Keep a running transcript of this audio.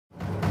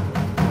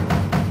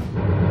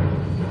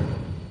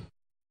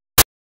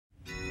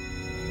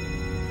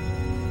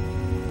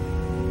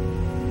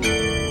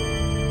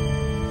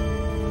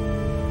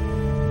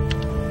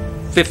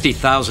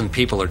50,000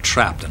 people are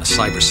trapped in a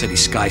cyber city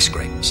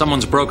skyscraper.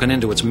 Someone's broken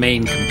into its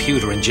main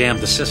computer and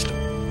jammed the system.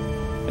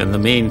 In the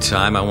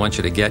meantime, I want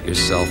you to get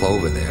yourself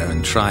over there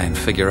and try and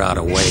figure out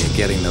a way of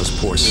getting those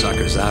poor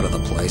suckers out of the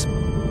place.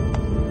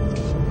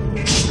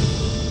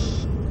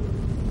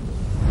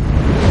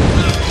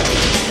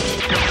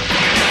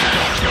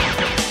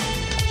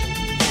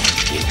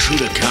 The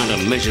intruder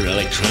countermeasure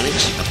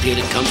electronics appear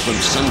to come from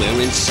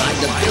somewhere inside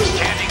the building.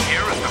 Standing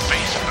here at the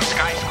base of the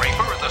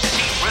skyscraper, the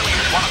scene really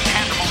is one of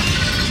tangible.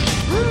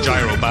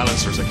 Gyro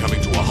balancers are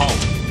coming to a halt.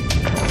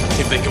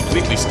 If they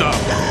completely stop,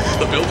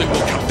 the building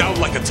will come down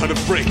like a ton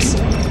of bricks.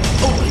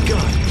 Oh my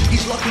god,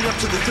 he's locking up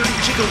to the 30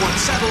 gigawatt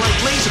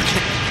satellite laser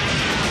cannon.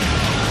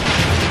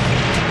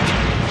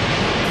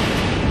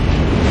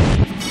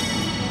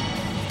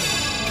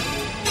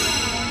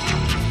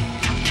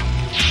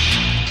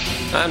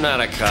 I'm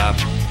not a cop.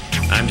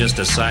 I'm just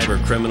a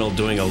cyber criminal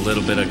doing a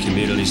little bit of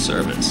community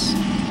service.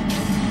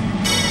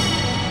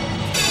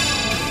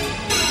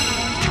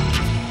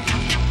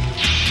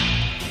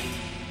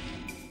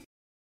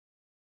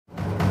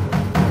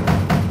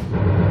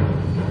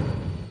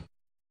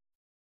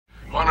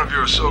 One of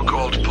your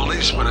so-called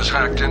policemen has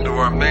hacked into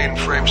our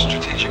mainframe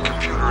strategic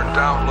computer and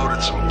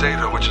downloaded some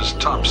data which is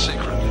top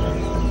secret.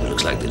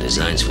 Looks like the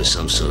designs for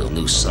some sort of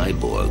new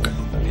cyborg.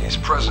 He's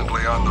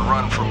presently on the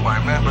run from my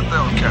men, but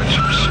they'll catch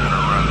him sooner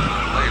rather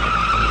than later.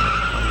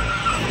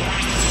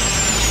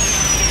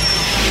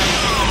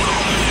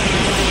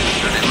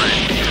 At any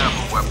rate, we have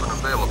a weapon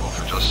available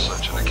for just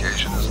such an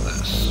occasion as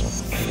this.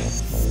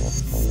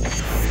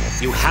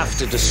 You have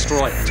to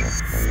destroy it.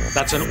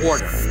 That's an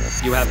order.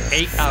 You have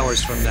 8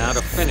 hours from now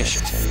to finish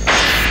it.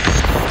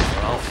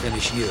 Or I'll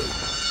finish you.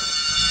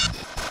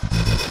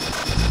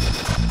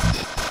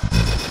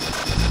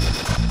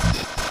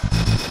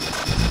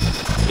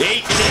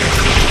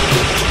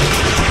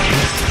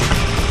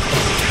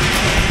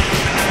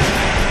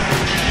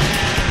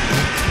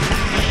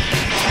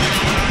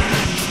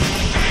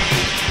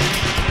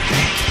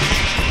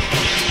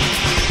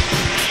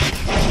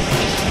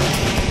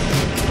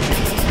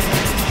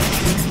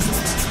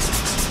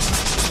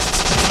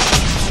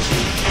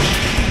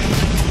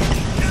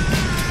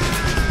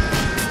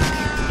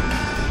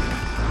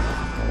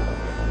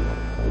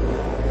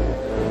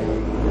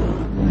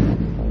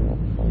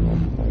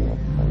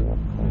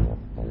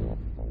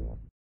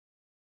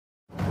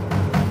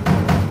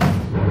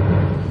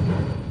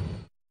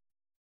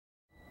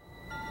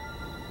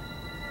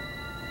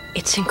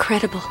 It's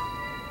incredible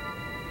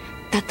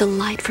that the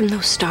light from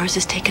those stars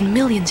has taken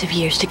millions of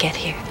years to get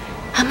here.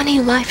 How many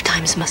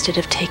lifetimes must it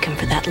have taken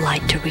for that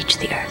light to reach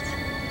the Earth?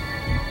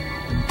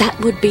 That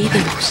would be the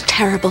most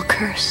terrible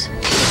curse.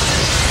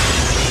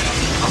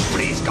 Oh,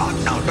 please, God,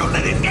 no, don't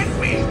let it get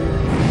me!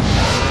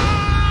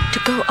 To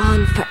go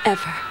on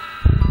forever.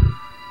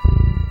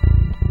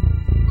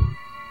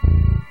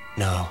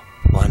 No,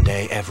 one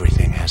day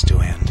everything has to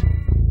end.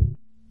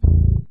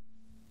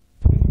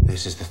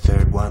 This is the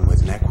third one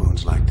with neck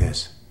wounds like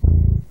this.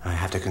 I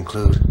have to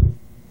conclude,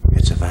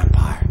 it's a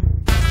vampire.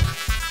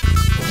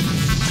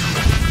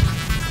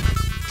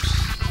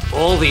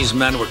 All these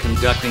men were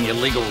conducting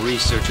illegal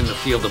research in the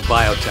field of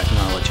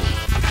biotechnology.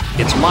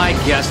 It's my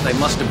guess they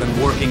must have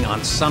been working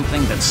on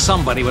something that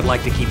somebody would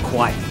like to keep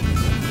quiet.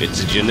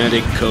 It's a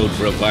genetic code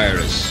for a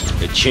virus.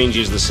 It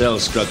changes the cell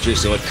structure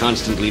so it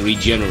constantly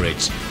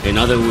regenerates. In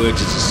other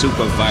words, it's a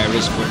super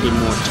virus for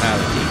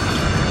immortality.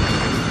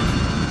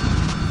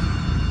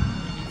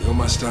 You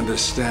must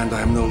understand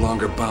I am no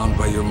longer bound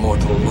by your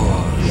mortal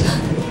laws.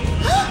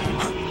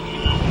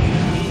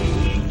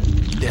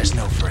 There's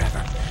no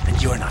forever,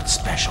 and you're not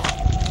special.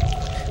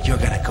 You're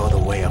gonna go the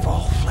way of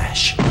all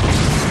flesh.